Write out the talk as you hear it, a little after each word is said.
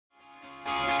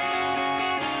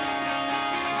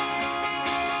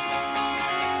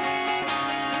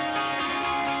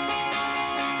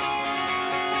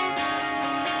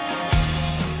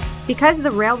Because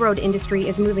the railroad industry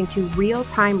is moving to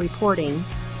real-time reporting,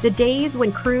 the days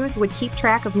when crews would keep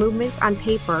track of movements on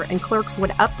paper and clerks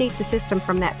would update the system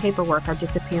from that paperwork are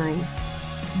disappearing.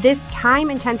 This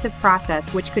time-intensive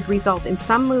process, which could result in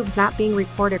some moves not being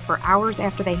reported for hours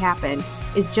after they happen,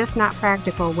 is just not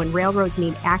practical when railroads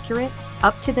need accurate,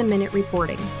 up-to-the-minute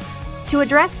reporting. To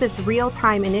address this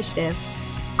real-time initiative,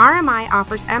 RMI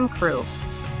offers mCrew,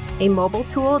 a mobile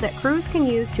tool that crews can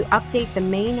use to update the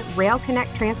main Rail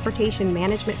Connect transportation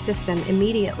management system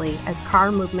immediately as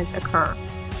car movements occur.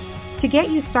 To get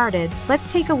you started, let's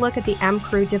take a look at the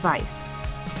mCrew device.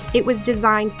 It was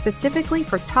designed specifically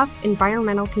for tough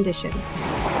environmental conditions.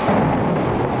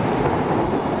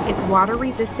 It's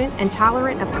water-resistant and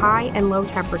tolerant of high and low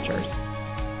temperatures.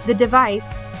 The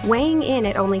device, weighing in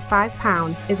at only 5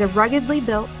 pounds, is a ruggedly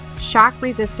built,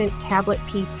 shock-resistant tablet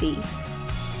PC.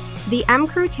 The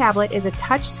mCrew tablet is a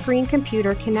touch-screen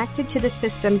computer connected to the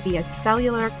system via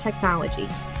cellular technology,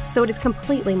 so it is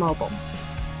completely mobile.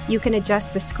 You can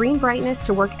adjust the screen brightness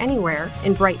to work anywhere,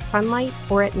 in bright sunlight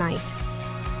or at night.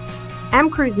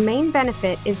 mCrew's main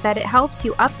benefit is that it helps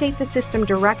you update the system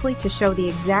directly to show the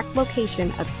exact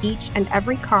location of each and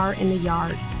every car in the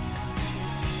yard.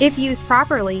 If used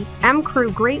properly,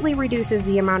 mCrew greatly reduces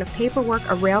the amount of paperwork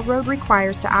a railroad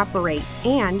requires to operate,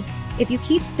 and if you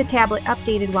keep the tablet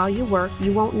updated while you work,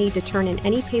 you won't need to turn in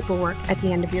any paperwork at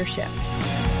the end of your shift.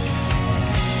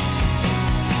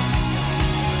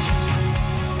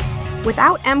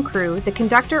 Without mCrew, the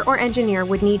conductor or engineer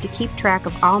would need to keep track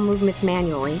of all movements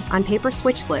manually on paper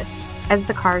switch lists as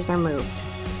the cars are moved.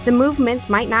 The movements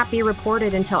might not be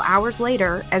reported until hours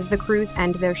later as the crews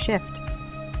end their shift.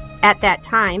 At that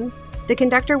time, the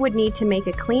conductor would need to make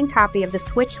a clean copy of the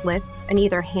switch lists and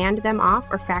either hand them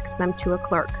off or fax them to a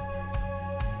clerk.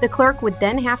 The clerk would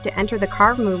then have to enter the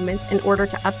car movements in order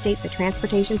to update the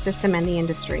transportation system and the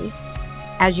industry.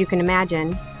 As you can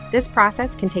imagine, this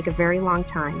process can take a very long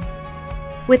time.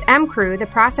 With mCrew, the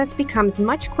process becomes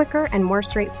much quicker and more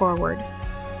straightforward.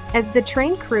 As the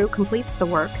trained crew completes the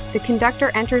work, the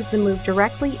conductor enters the move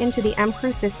directly into the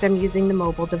mCrew system using the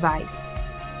mobile device.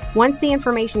 Once the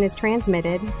information is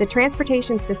transmitted, the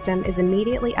transportation system is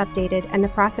immediately updated and the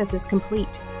process is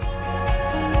complete.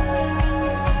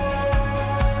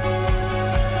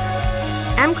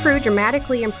 mCrew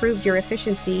dramatically improves your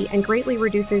efficiency and greatly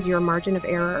reduces your margin of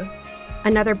error.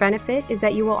 Another benefit is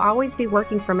that you will always be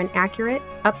working from an accurate,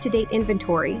 up-to-date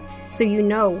inventory, so you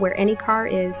know where any car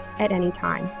is at any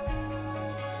time.